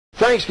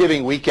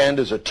Thanksgiving weekend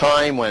is a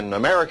time when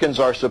Americans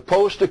are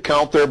supposed to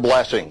count their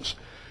blessings.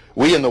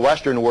 We in the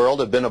Western world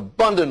have been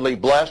abundantly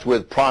blessed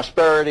with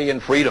prosperity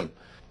and freedom.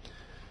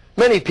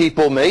 Many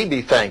people may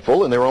be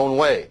thankful in their own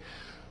way,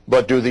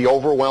 but do the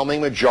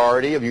overwhelming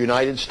majority of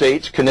United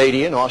States,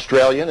 Canadian,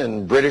 Australian,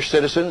 and British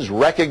citizens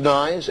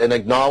recognize and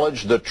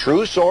acknowledge the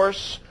true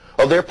source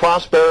of their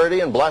prosperity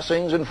and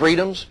blessings and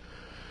freedoms?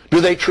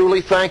 Do they truly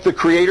thank the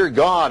Creator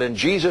God and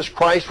Jesus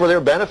Christ for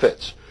their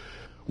benefits?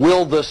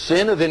 Will the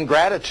sin of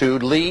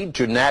ingratitude lead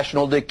to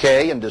national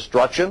decay and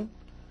destruction?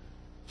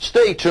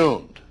 Stay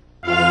tuned.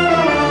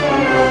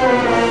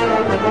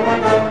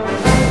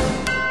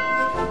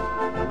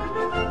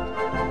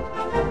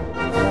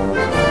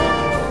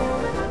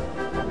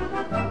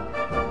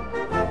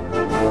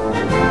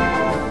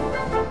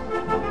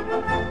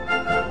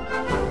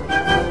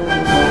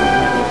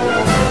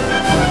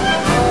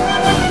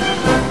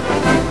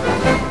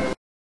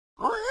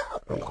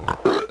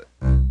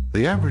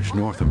 The average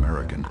North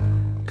American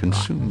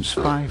consumes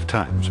 5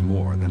 times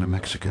more than a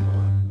Mexican,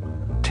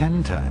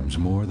 10 times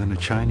more than a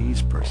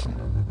Chinese person,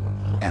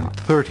 and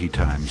 30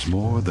 times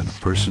more than a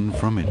person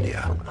from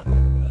India.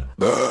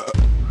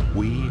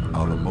 We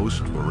are the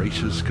most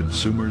voracious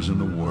consumers in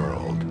the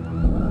world,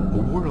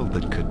 a world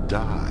that could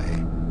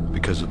die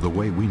because of the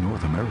way we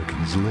North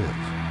Americans live.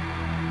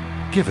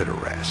 Give it a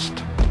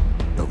rest.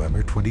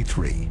 November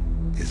 23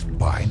 is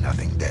Buy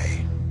Nothing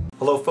Day.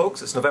 Hello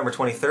folks, it's November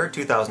 23rd,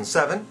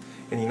 2007.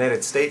 In the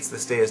United States,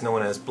 this day is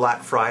known as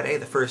Black Friday,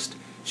 the first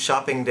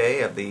shopping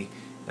day of the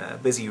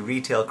busy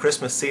retail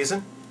Christmas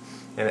season,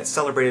 and it's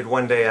celebrated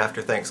one day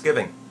after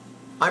Thanksgiving.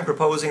 I'm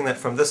proposing that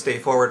from this day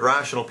forward,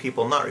 rational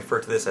people not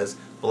refer to this as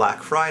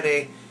Black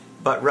Friday,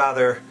 but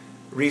rather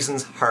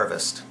Reason's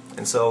Harvest.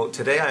 And so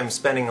today I'm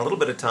spending a little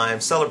bit of time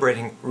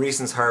celebrating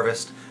Reason's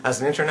Harvest as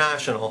an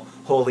international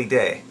holy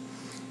day.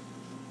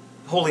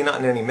 Holy not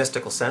in any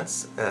mystical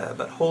sense,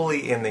 but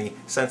holy in the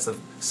sense of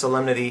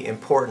solemnity,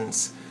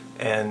 importance,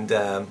 and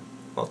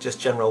well, just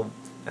general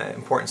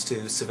importance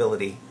to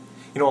civility.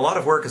 You know, a lot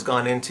of work has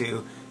gone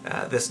into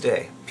this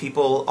day.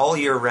 People all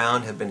year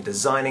round have been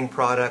designing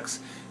products,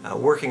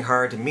 working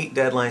hard to meet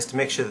deadlines to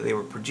make sure that they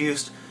were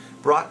produced,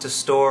 brought to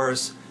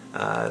stores,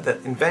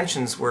 that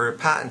inventions were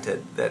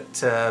patented,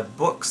 that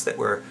books that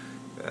were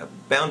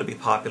bound to be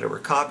popular were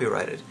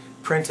copyrighted,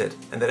 printed,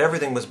 and that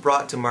everything was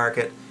brought to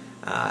market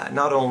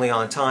not only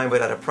on time but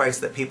at a price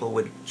that people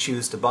would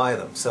choose to buy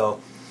them.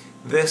 So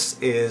this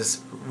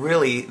is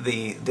really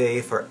the day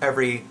for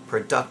every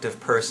productive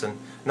person,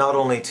 not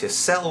only to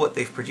sell what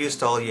they've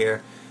produced all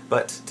year,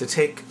 but to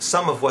take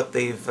some of what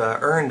they've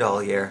earned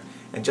all year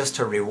and just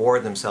to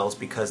reward themselves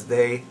because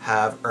they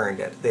have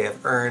earned it. They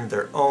have earned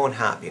their own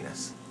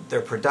happiness.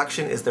 Their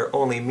production is their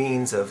only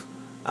means of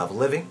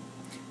living.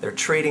 They're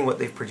trading what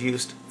they've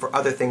produced for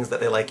other things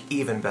that they like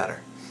even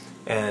better.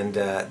 And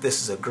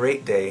this is a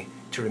great day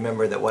to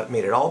remember that what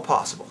made it all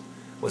possible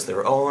was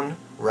their own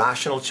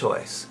rational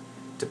choice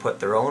to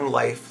put their own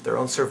life, their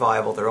own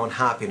survival, their own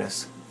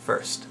happiness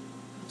first.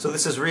 So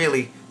this is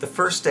really the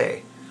first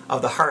day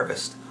of the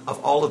harvest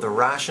of all of the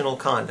rational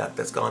conduct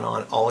that's gone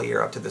on all year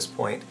up to this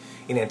point,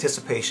 in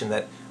anticipation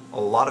that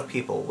a lot of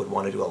people would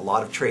want to do a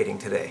lot of trading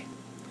today.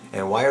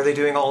 And why are they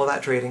doing all of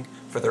that trading?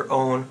 For their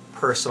own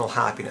personal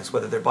happiness.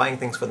 Whether they're buying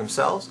things for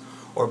themselves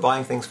or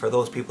buying things for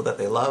those people that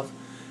they love,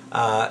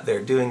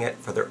 they're doing it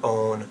for their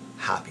own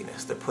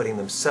happiness. They're putting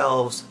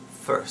themselves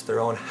first, their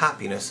own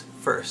happiness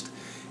first.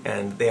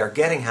 And they are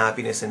getting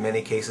happiness in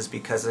many cases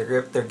because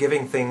they're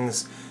giving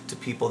things to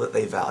people that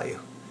they value.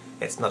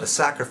 It's not a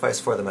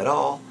sacrifice for them at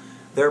all.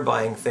 They're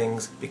buying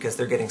things because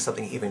they're getting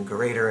something even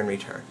greater in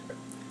return.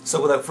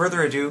 So without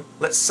further ado,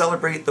 let's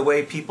celebrate the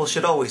way people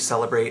should always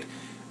celebrate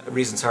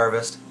Reason's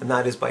Harvest, and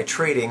that is by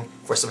trading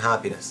for some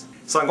happiness.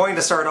 So I'm going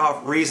to start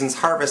off Reason's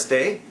Harvest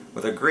Day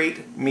with a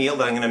great meal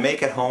that I'm going to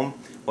make at home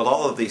with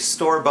all of the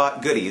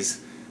store-bought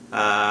goodies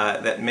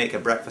that make a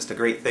breakfast a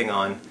great thing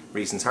on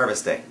Reason's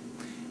Harvest Day.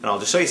 And I'll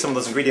just show you some of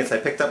those ingredients I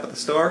picked up at the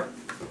store.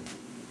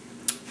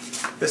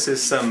 This is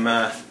some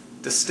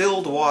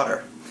distilled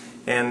water.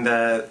 And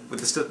with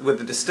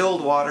the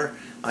distilled water,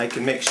 I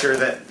can make sure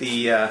that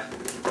the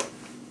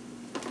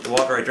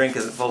water I drink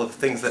isn't full of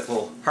things that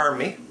will harm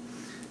me.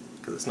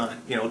 Because it's not,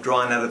 you know,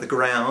 drawn out of the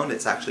ground.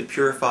 It's actually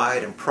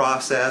purified and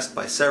processed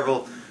by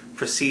several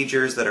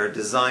procedures that are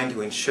designed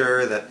to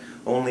ensure that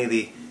only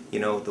the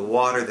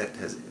water that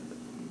has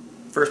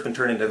first been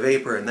turned into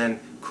vapor and then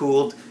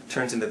cooled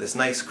turns into this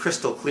nice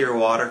crystal clear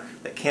water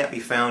that can't be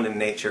found in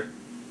nature.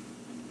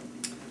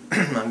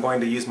 I'm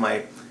going to use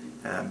my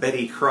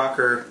Betty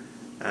Crocker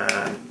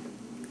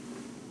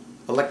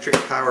electric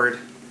powered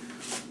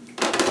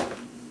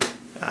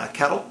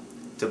kettle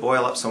to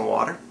boil up some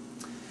water.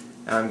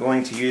 And I'm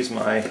going to use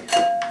my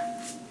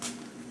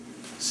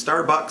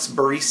Starbucks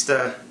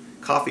barista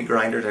coffee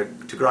grinder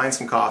to grind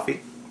some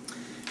coffee.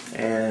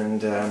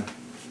 And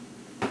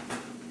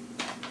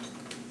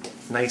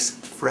nice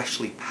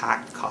freshly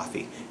packed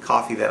coffee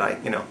that I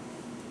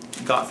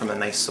got from a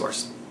nice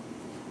source,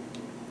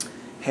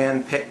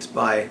 hand picked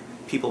by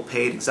people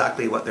paid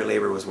exactly what their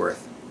labor was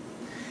worth.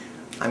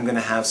 I'm going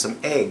to have some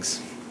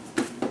eggs.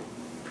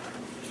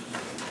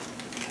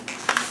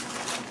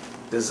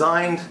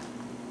 Designed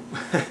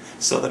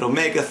so that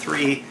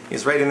omega-3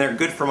 is right in there,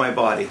 good for my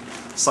body.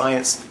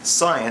 Science,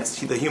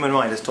 the human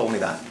mind has told me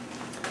that.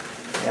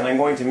 And I'm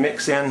going to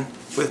mix in,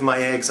 with my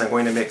eggs, I'm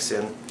going to mix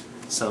in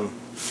some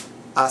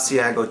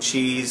Asiago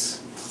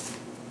cheese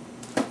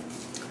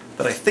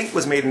that I think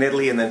was made in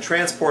Italy and then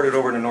transported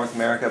over to North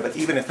America, but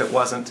even if it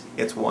wasn't,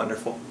 it's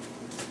wonderful.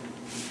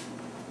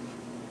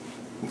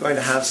 I'm going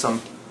to have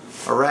some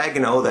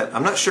oregano that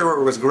I'm not sure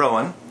where it was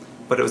growing,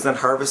 but it was then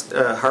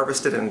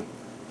harvested and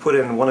put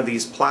in one of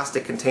these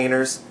plastic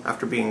containers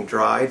after being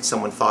dried.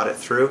 Someone thought it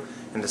through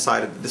and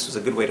decided that this was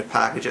a good way to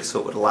package it so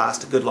it would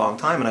last a good long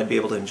time and I'd be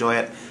able to enjoy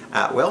it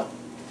at will.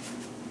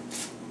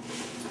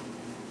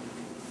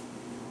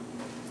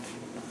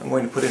 I'm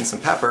going to put in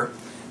some pepper.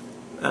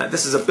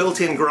 This is a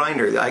built-in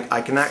grinder.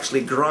 I can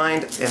actually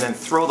grind and then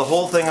throw the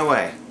whole thing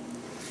away.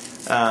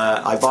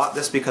 I bought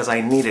this because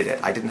I needed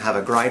it. I didn't have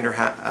a grinder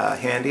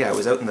handy. I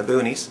was out in the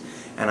boonies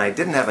and I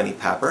didn't have any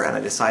pepper, and I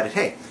decided,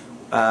 hey,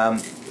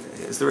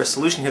 is there a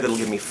solution here that'll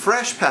give me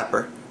fresh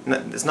pepper?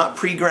 It's not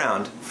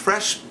pre-ground,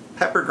 fresh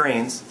pepper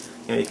grains.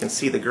 You know, you can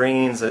see the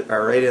grains that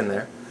are right in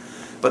there,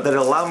 but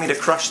that'll allow me to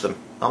crush them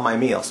on my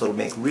meal, so it'll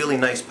make really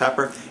nice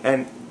pepper.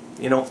 And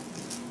you know,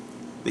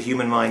 the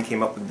human mind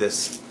came up with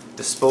this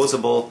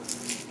disposable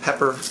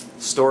pepper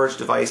storage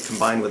device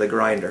combined with a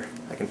grinder.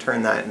 I can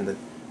turn that and the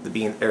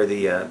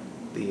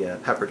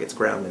pepper gets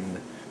ground and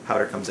the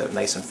powder comes out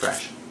nice and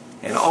fresh.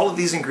 And all of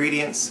these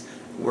ingredients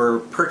were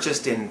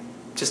purchased in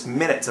just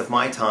minutes of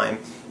my time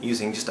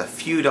using just a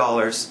few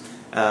dollars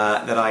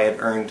that I had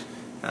earned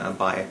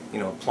by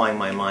applying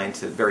my mind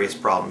to various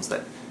problems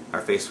that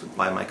are faced with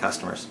by my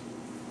customers.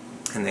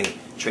 And they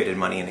traded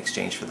money in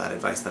exchange for that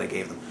advice that I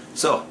gave them.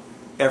 So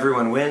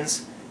everyone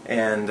wins,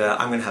 and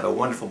I'm going to have a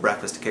wonderful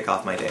breakfast to kick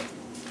off my day.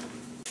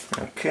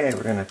 Okay,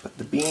 we're going to put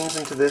the beans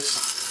into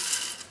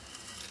this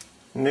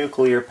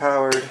nuclear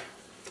powered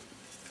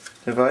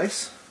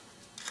device,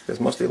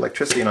 because most of the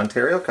electricity in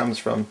Ontario comes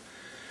from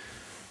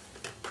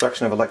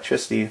production of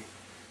electricity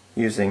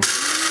using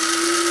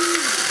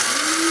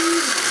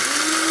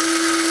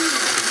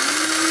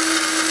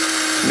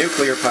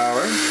nuclear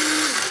power.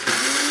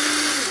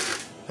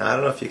 Now, I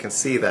don't know if you can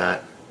see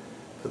that,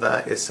 but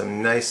that is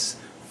some nice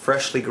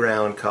freshly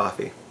ground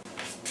coffee.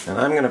 And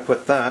I'm going to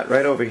put that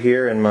right over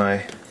here in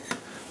my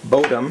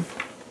Bodum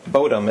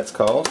it's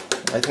called.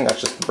 I think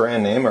that's just the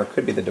brand name, or it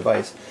could be the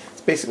device.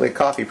 It's basically a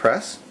coffee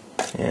press.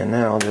 And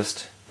now I'll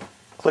just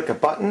click a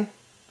button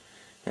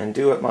and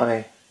do what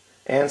my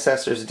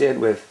ancestors did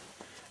with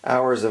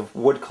hours of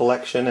wood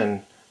collection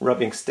and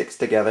rubbing sticks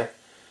together.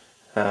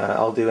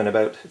 I'll do in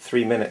about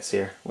 3 minutes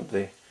here with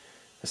the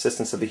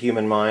assistance of the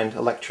human mind,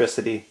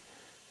 electricity,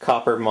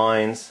 copper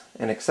mines,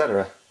 and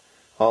etc.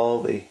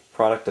 All the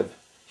product of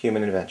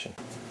human invention.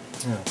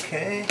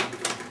 Okay,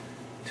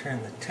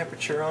 turn the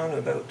temperature on to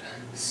about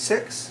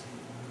 6.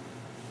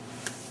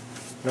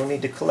 No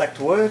need to collect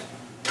wood.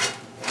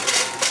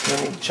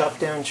 No need to chop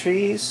down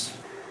trees.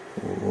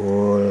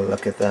 Oh,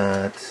 look at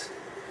that.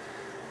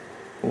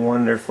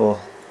 Wonderful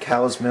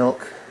cow's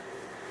milk.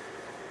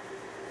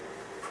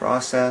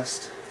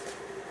 Processed,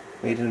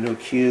 made into a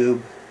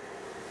cube,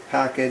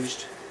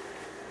 packaged,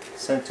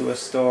 sent to a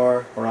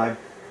store where I,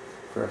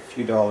 for a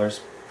few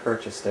dollars,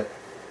 purchased it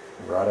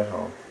and brought it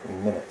home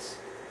in minutes.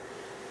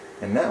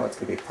 And now it's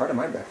going to be part of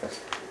my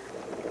breakfast.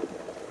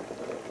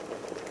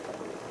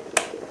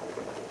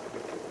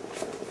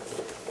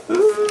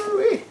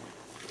 Ooh-wee.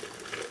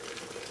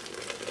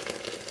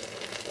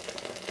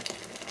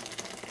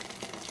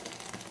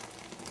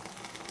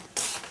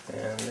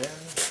 And then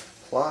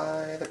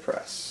apply the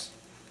press.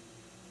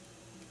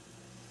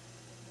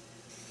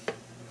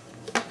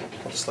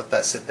 I'll just let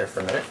that sit there for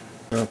a minute.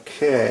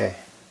 Okay,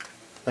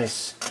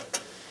 nice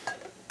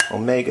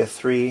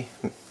omega-3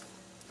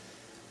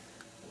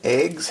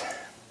 eggs.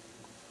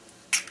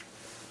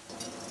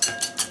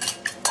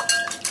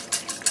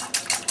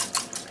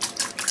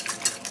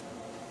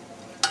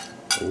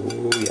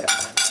 Oh yeah.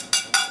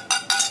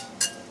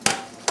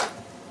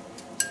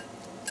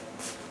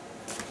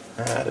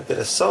 Add a bit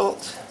of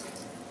salt,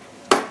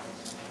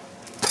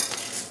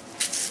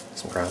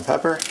 some ground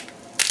pepper.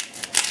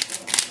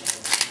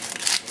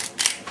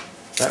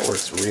 That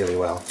works really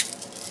well.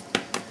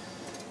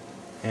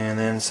 And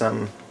then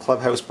some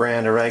Clubhouse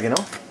brand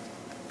oregano.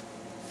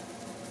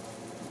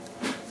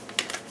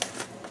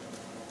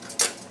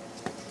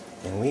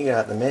 And we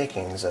got the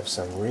makings of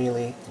some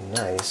really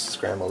nice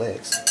scrambled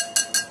eggs.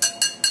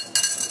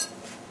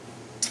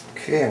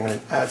 Okay, I'm going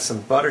to add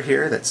some butter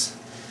here that's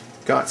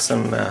got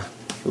some,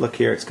 look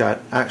here, it's got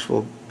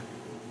actual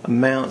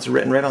amounts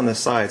written right on the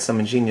side. Some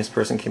ingenious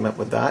person came up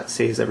with that.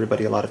 Saves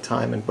everybody a lot of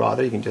time and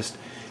bother. You can just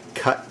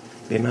cut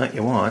the amount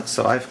you want.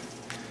 So I've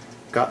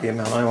got the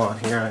amount I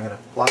want here. I'm going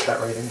to plop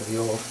that right into the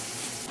old.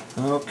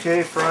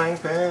 Okay, frying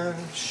pan,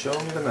 show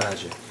me the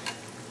magic.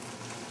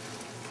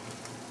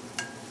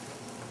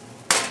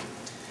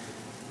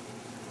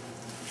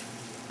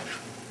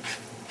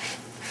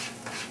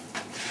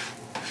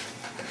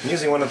 I'm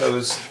using one of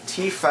those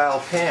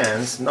Tefal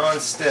pans,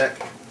 non-stick.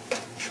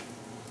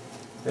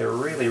 They're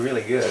really,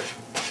 really good.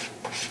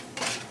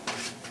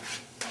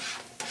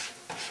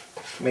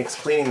 Makes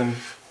cleaning them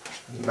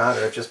a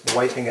matter of just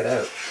wiping it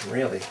out.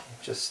 Really,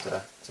 just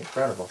it's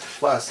incredible.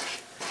 Plus,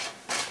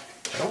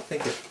 I don't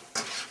think it's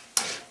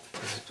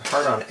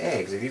hard on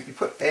eggs. If you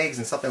put eggs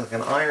in something like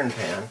an iron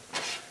pan,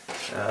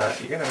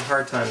 you're going to have a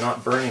hard time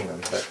not burning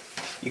them. But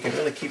you can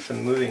really keep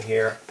them moving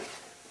here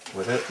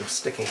without them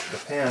sticking to the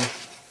pan.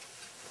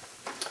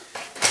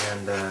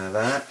 And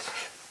that,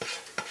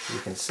 you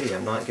can see,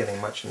 I'm not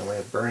getting much in the way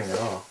of burning at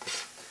all.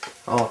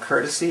 All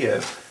courtesy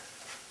of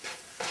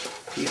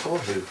people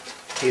who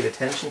paid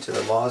attention to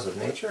the laws of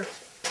nature,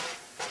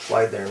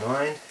 applied their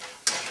mind,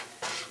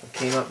 and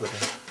came up with a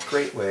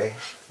great way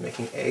of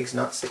making eggs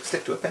not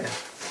stick to a pan,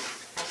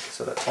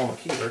 so that Paul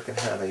McKeever can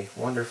have a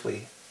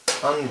wonderfully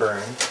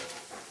unburned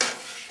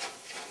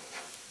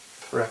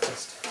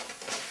breakfast,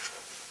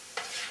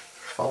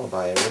 followed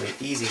by a really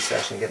easy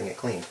session getting it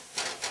cleaned.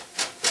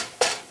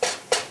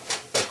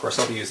 Of course,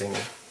 I'll be using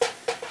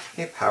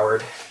a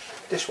powered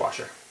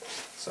dishwasher,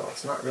 so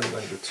it's not really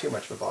going to be too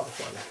much of a bother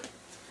for me.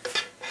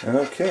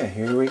 Okay,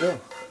 here we go.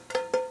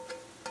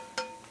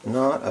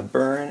 Not a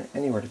burn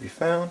anywhere to be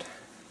found.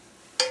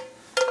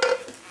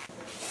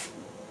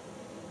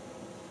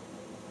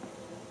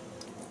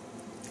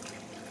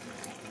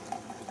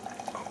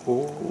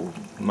 Oh,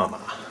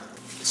 mama.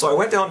 So I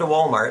went down to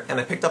Walmart and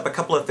I picked up a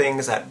couple of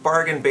things at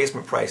bargain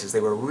basement prices. They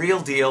were real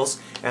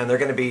deals, and they're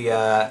going to be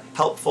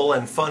helpful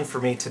and fun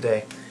for me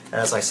today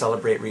as I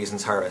celebrate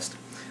Reasons Harvest.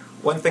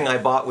 One thing I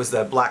bought was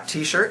the black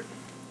t-shirt,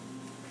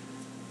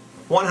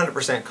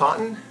 100%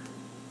 cotton,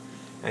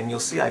 and you'll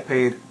see I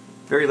paid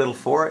very little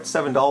for it,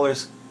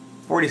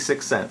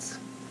 $7.46.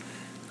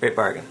 Great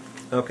bargain.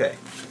 Okay,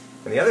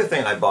 and the other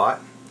thing I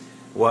bought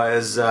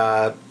was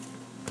a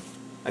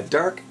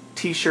dark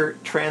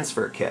t-shirt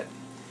transfer kit,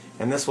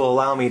 and this will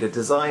allow me to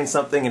design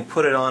something and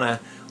put it on a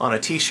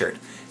t-shirt.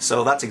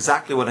 So that's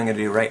exactly what I'm going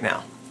to do right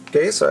now.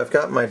 Okay, so I've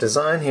got my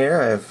design here.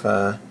 I've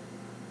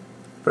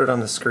put it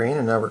on the screen,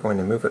 and now we're going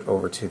to move it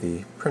over to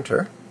the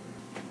printer.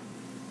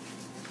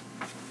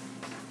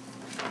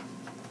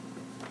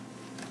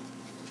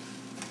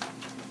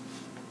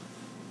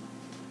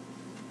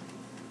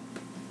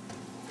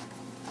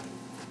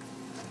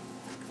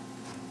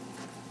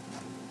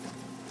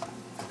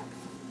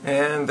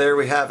 And there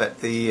we have it.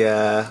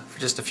 For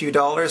just a few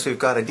dollars, we've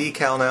got a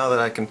decal now that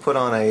I can put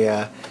on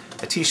a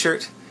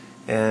t-shirt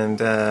and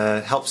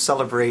help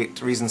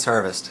celebrate Reasons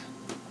Harvest.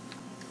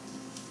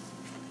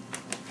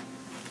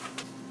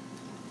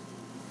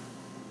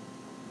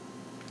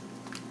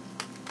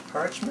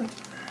 Parchment.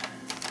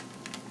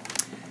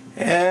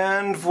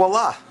 And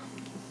voila!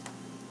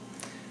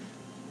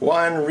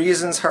 One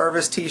Reasons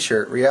Harvest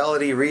t-shirt.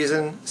 Reality,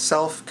 reason,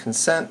 self,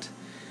 consent.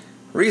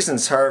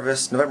 Reasons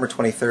Harvest, November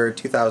 23rd,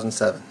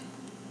 2007.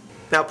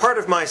 Now, part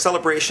of my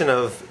celebration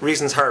of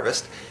Reasons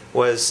Harvest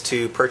was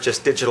to purchase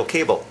digital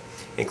cable,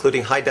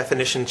 including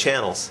high-definition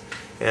channels.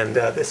 And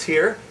this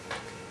here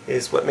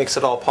is what makes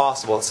it all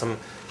possible. It's some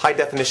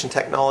high-definition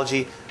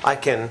technology. I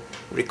can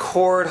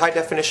record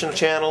high-definition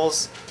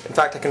channels. In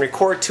fact, I can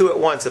record two at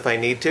once if I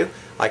need to.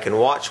 I can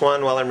watch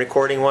one while I'm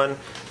recording one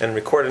and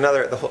record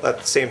another at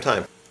the same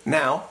time.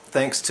 Now,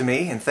 thanks to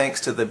me and thanks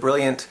to the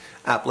brilliant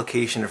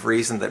application of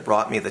reason that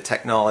brought me the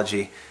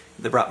technology,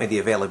 that brought me the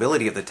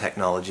availability of the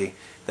technology,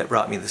 that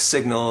brought me the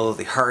signal,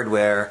 the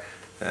hardware,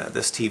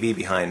 this TV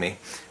behind me,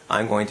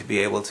 I'm going to be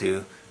able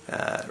to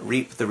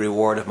reap the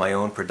reward of my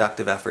own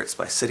productive efforts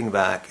by sitting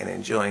back and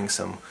enjoying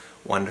some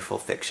wonderful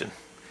fiction.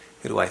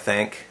 Who do I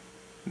thank?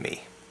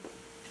 Me.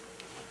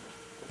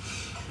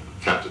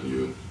 Captain,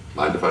 you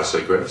mind if I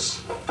say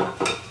grace?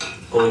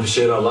 Only if you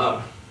say it out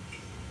loud.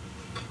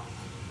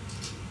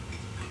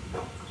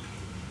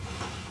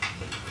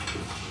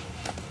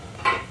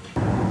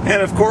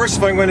 And of course,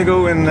 if I'm going to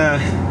go and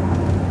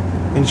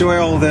enjoy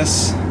all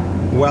this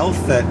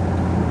wealth that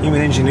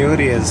human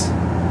ingenuity has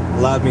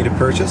allowed me to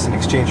purchase in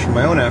exchange for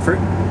my own effort,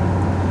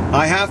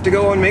 I have to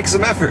go and make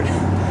some effort.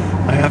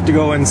 I have to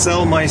go and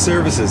sell my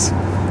services.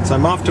 So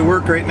I'm off to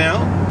work right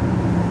now.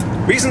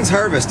 Reasons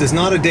Harvest is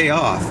not a day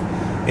off.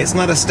 It's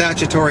not a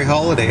statutory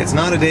holiday. It's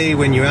not a day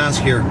when you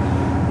ask your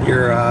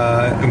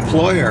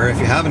employer, if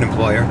you have an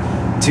employer,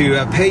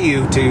 to pay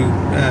you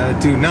to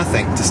do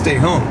nothing, to stay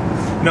home.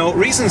 No,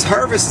 Reasons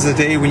Harvest is a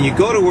day when you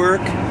go to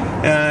work.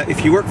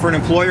 If you work for an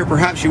employer,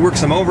 perhaps you work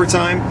some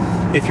overtime.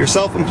 If you're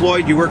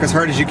self-employed, you work as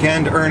hard as you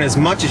can to earn as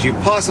much as you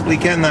possibly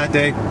can that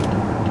day,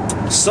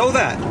 so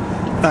that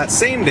that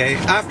same day,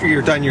 after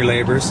you're done your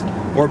labors,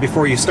 or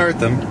before you start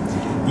them,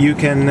 you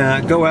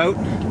can go out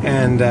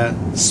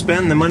and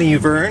spend the money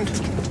you've earned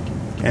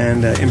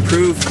and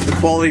improve the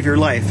quality of your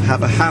life,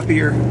 have a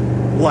happier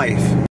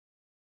life.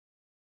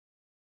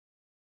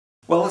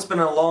 Well, it's been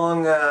a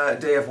long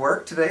day of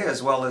work today,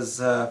 as well as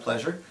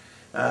pleasure.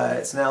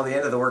 It's now the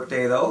end of the work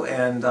day, though,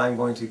 and I'm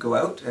going to go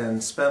out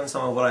and spend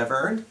some of what I've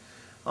earned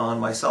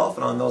on myself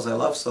and on those I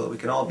love so that we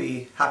can all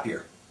be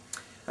happier.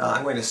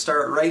 I'm going to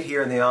start right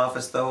here in the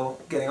office, though,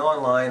 getting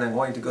online. I'm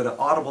going to go to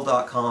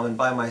audible.com and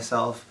buy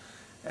myself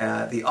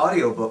the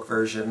audiobook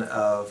version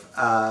of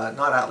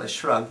not Atlas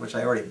Shrugged, which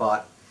I already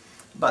bought,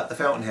 but The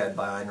Fountainhead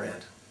by Ayn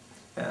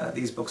Rand.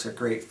 These books are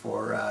great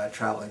for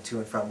traveling to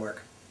and from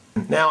work.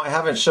 Now, I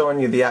haven't shown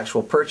you the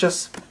actual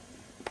purchase,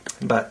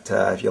 but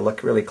if you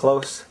look really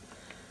close,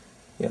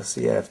 you'll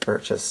see I've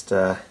purchased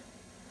Ayn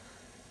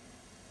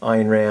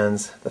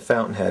Rand's The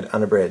Fountainhead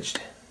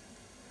Unabridged.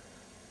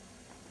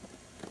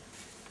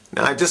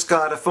 Now, I just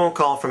got a phone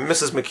call from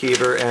Mrs.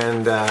 McKeever,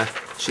 and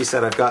she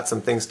said I've got some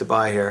things to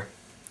buy here.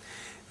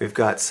 We've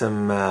got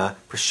some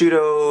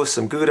prosciutto,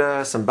 some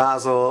Gouda, some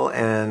basil,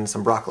 and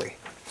some broccoli.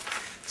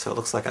 So it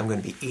looks like I'm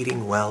going to be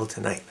eating well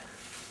tonight.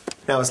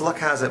 Now, as luck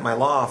has it, my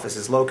law office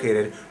is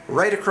located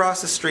right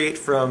across the street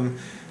from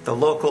the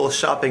local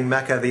shopping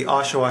mecca, the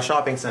Oshawa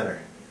Shopping Center.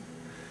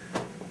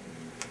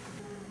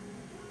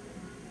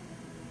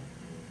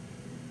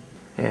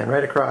 And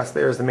right across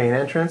there is the main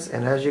entrance,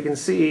 and as you can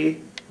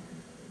see,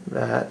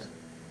 that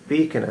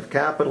beacon of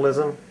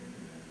capitalism,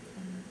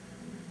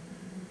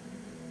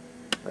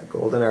 the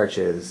golden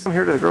arches. I'm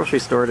here to the grocery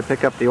store to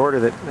pick up the order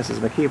that Mrs.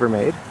 McKeever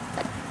made,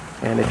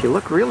 and if you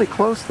look really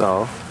close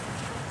though,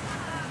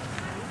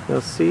 you'll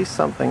see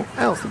something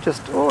else that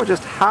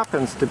just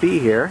happens to be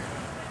here.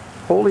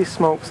 Holy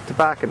Smokes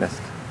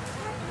Tobacconist.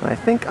 And I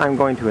think I'm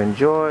going to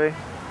enjoy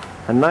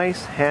a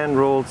nice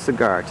hand-rolled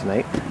cigar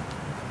tonight,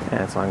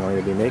 and so I'm going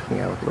to be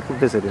making a little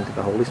visit into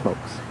the Holy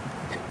Smokes.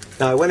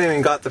 Now, I went in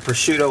and got the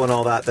prosciutto and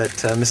all that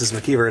Mrs.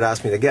 McKeever had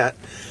asked me to get,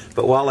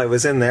 but while I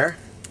was in there,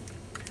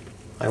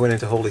 I went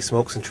into Holy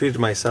Smokes and treated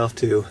myself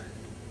to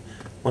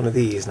one of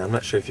these. Now, I'm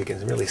not sure if you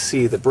can really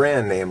see the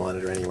brand name on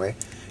it or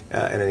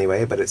in any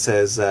way, but it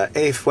says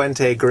A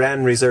Fuente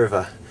Gran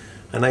Reserva,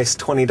 a nice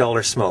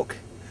 $20 smoke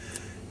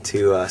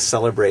to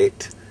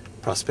celebrate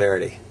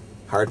prosperity,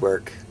 hard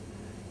work,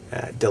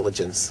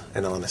 diligence,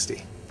 and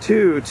honesty.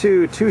 Two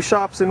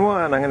shops in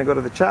one. I'm going to go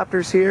to the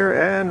Chapters here,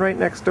 and right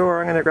next door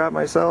I'm going to grab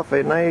myself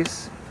a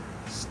nice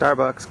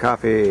Starbucks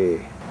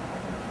coffee.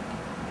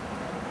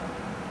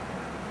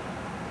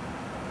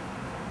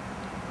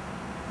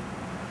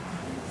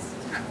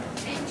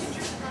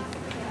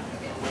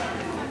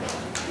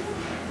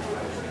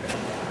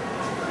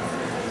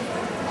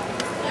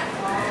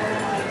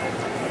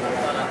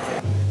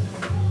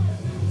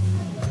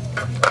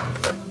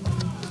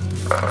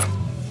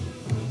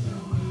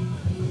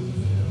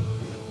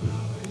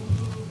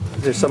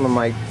 These are some of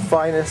my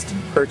finest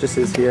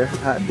purchases here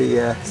at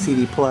the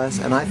CD Plus,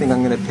 and I think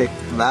I'm going to pick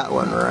that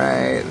one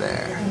right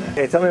there.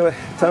 Hey, tell me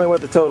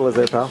what the total is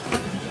there, pal.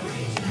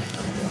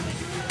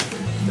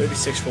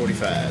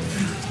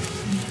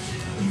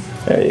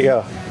 $36.45. There you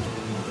go.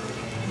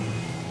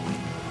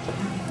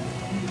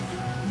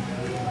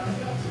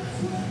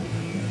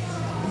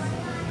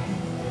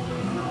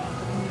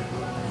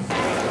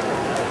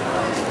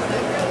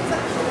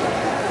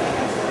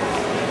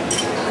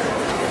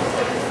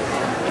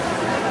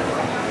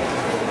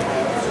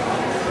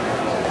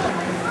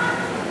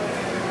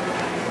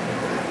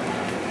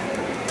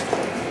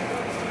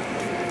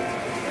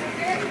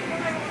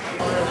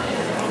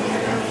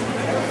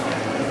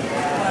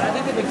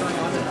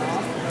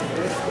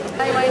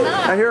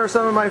 Now here are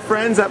some of my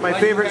friends at my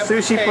favorite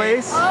sushi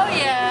place. Oh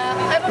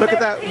yeah. Look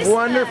at that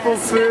wonderful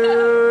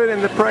food,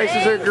 and the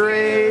prices are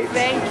great.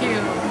 Thank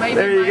you. Maybe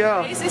there you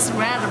go. My face is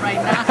red right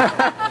now.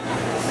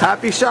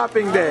 Happy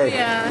shopping day. Oh,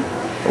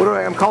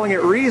 yeah. I'm calling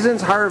it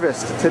Reasons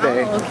Harvest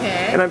today. Oh,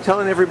 okay. And I'm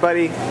telling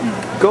everybody,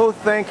 go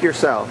thank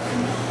yourself.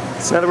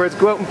 In other words,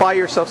 go out and buy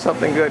yourself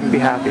something good and be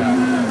happy.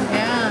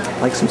 Yeah.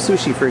 Like some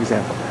sushi, for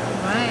example.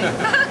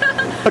 Right.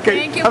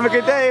 Okay, thank you, have a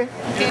good day.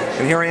 Okay.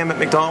 And here I am at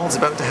McDonald's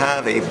about to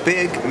have a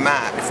Big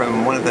Mac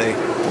from one of the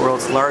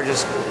world's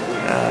largest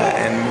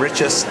and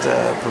richest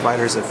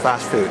providers of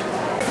fast food.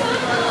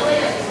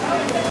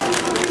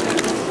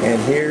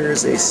 And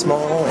here's a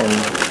small and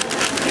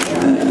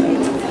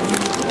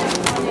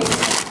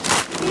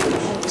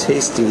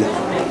tasty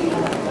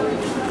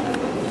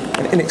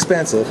and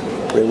inexpensive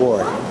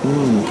reward.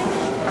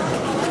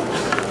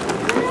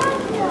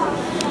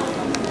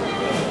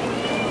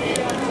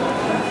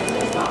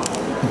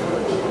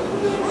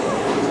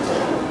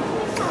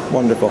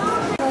 Wonderful.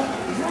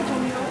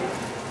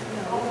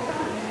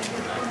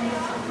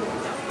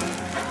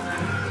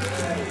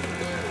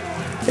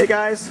 Hey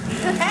guys.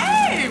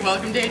 Hey,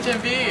 welcome to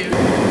HMV.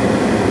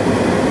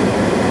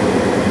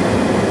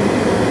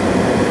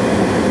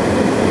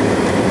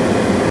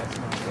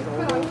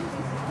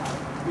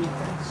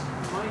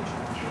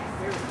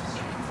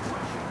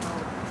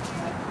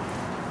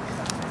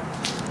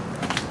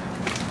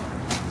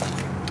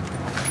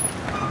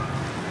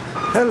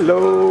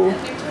 Hello.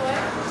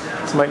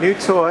 It's my new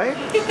toy,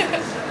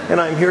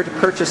 and I'm here to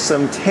purchase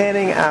some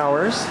tanning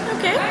hours.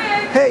 Okay.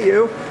 Hey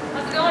you.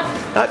 How's it going?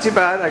 Not too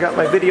bad. I got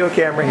my video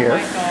camera here. Oh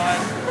my god.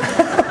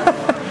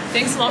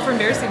 Thanks a lot for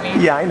embarrassing me.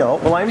 Yeah, I know.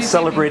 Well, I'm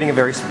celebrating a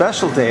very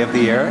special day of the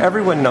year.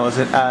 Everyone knows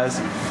it as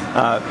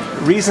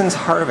Reasons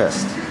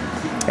Harvest.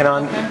 And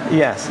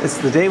yes, it's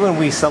the day when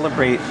we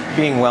celebrate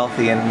being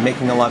wealthy and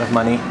making a lot of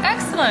money.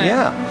 Excellent.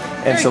 Yeah.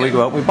 And Very so we good.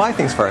 go out and we buy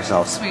things for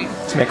ourselves. Sweet.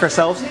 To make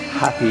ourselves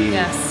happy.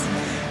 Yes.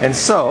 And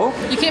so,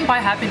 You can't buy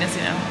happiness,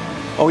 you know.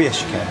 oh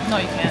yes, you can. No,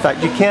 you can't. In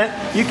fact,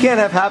 you can't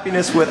have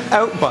happiness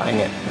without buying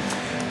it,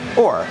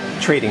 or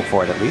trading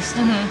for it at least.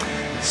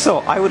 So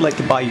I would like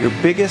to buy your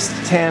biggest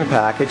tan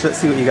package. Let's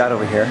see what you got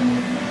over here.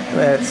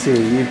 Let's see,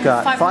 you've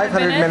got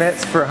 500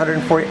 minutes for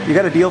 140. You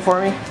got a deal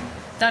for me?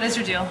 That is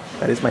your deal.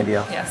 That is my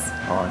deal. Yes.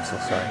 Oh, I'm so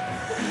sorry.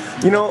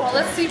 You know. Well,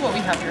 let's see what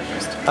we have here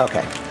first.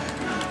 Okay.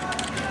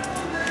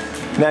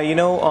 Now, you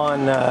know,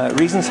 on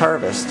Reasons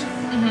Harvest,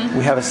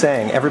 we have a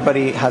saying.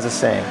 Everybody has a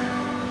saying.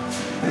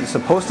 You're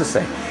supposed to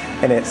say,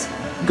 and it's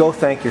 "Go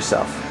thank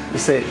yourself." You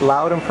say it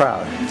loud and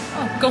proud.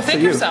 Oh, go thank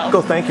So yourself.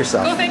 Go thank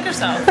yourself. Go thank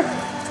yourself.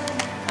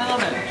 I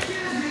love it.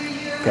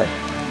 Okay.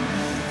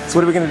 So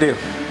what are we going to do?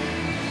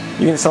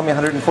 You're going to sell me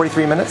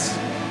 143 minutes?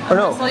 Or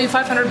no? I'll sell you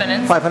 500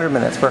 minutes. 500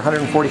 minutes for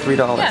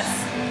 $143. Yes.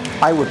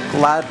 I would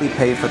gladly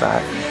pay for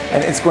that.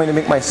 And it's going to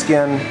make my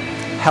skin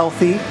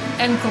healthy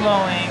And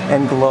glowing.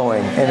 and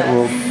glowing. And it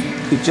will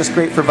be just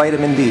great for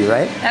vitamin D,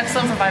 right?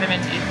 Excellent for vitamin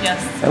D,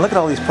 yes. And look at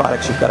all these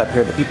products you've got up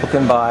here that people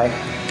can buy.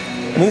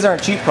 And these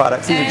aren't cheap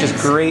products. These are just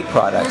great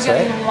products, We're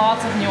right? getting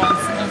lots of new ones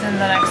within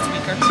the next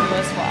week or two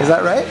as well. Is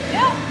that right?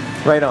 Yeah.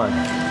 Right on.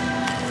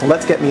 Well,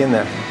 let's get me in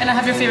there. And I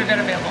have your favorite bit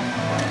available.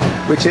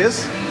 Which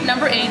is?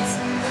 Number 8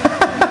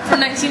 for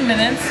 19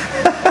 minutes.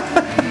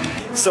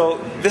 So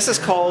this is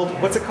called,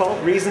 what's it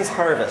called? Reasons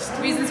Harvest.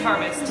 Reasons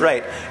Harvest.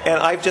 Right. And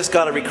I've just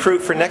got to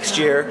recruit for next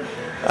year.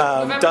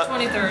 November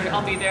 23rd,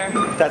 I'll be there.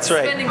 That's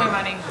right. Spending my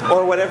money.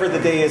 Or whatever the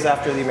day is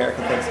after the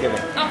American Thanksgiving.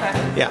 Okay.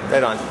 Yeah,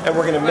 right on. And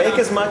we're going to Right make on.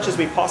 as much as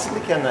we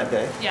possibly can that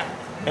day. Yeah.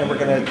 And we're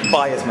going to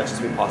buy as much as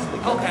we possibly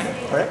can. Okay.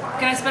 All right?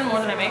 Can I spend more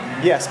than I make?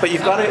 Yes, but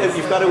you've got to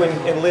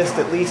enlist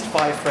at least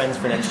 5 friends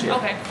for next year.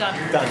 Okay, done.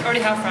 Done.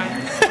 Already have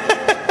friends.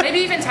 Maybe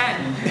even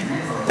 10.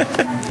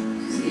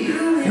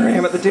 Here I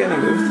am at the tanning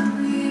booth.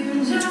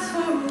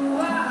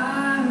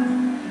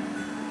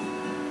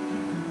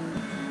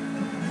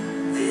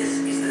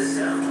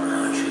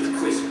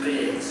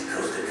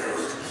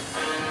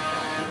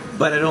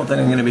 But I don't think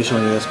I'm going to be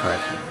showing you this part.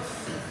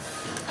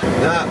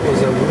 That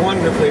was a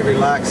wonderfully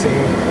relaxing,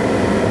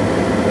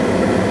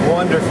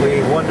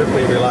 wonderfully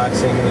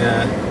relaxing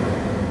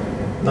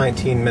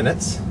 19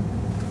 minutes.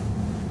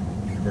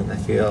 And I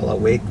feel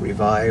awake,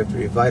 revived,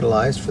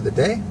 revitalized for the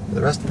day, for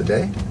the rest of the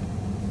day,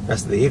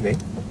 rest of the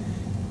evening.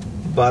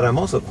 But I'm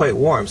also quite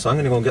warm, so I'm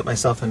going to go get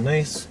myself a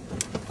nice,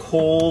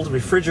 cold,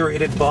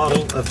 refrigerated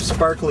bottle of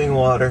sparkling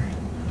water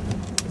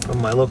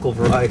from my local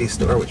variety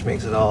store, which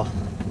makes it all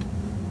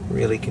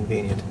really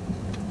convenient.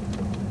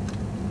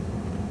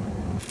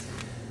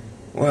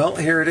 Well,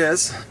 here it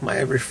is, my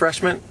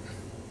refreshment.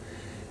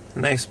 A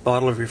nice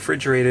bottle of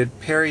refrigerated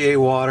Perrier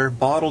water,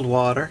 bottled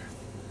water,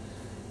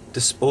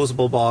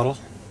 disposable bottle.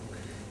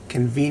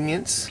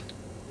 Convenience,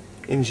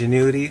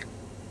 ingenuity,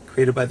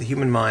 created by the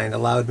human mind,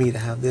 allowed me to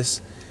have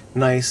this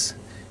nice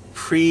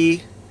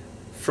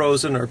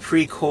pre-frozen or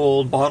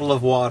pre-cold bottle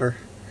of water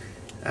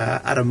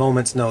at a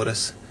moment's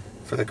notice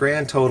for the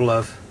grand total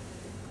of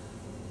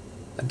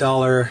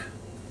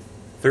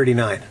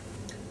 $1.39.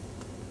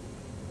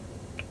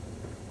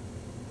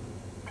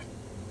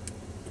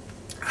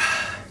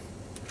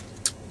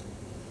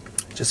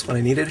 Just when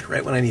I needed it,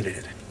 right when I needed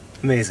it.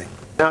 Amazing.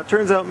 Now it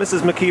turns out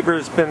Mrs.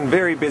 McKeever's been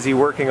very busy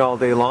working all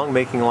day long,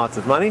 making lots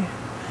of money,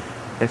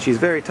 and she's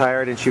very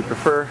tired and she'd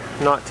prefer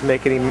not to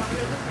make any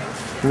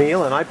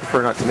meal, and I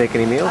prefer not to make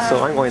any meal,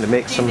 so I'm going to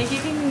make some,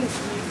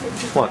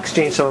 well,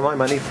 exchange some of my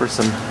money for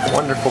some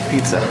wonderful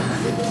pizza.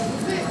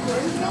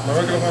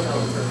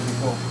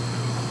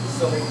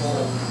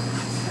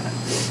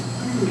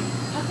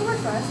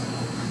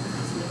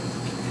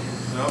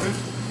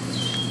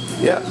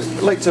 Yeah,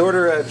 I'd like to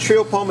order a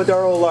trio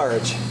pomodoro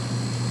large.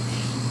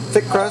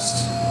 Thick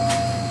crust.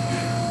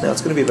 Now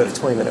it's going to be about a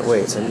 20-minute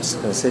wait, so I'm just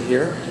going to sit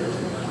here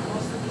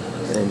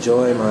and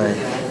enjoy my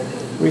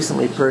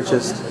recently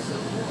purchased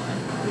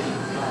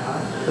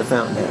The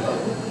Fountainhead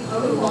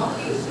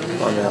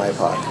on the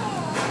iPod.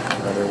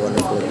 Another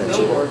wonderful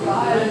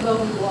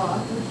adventure.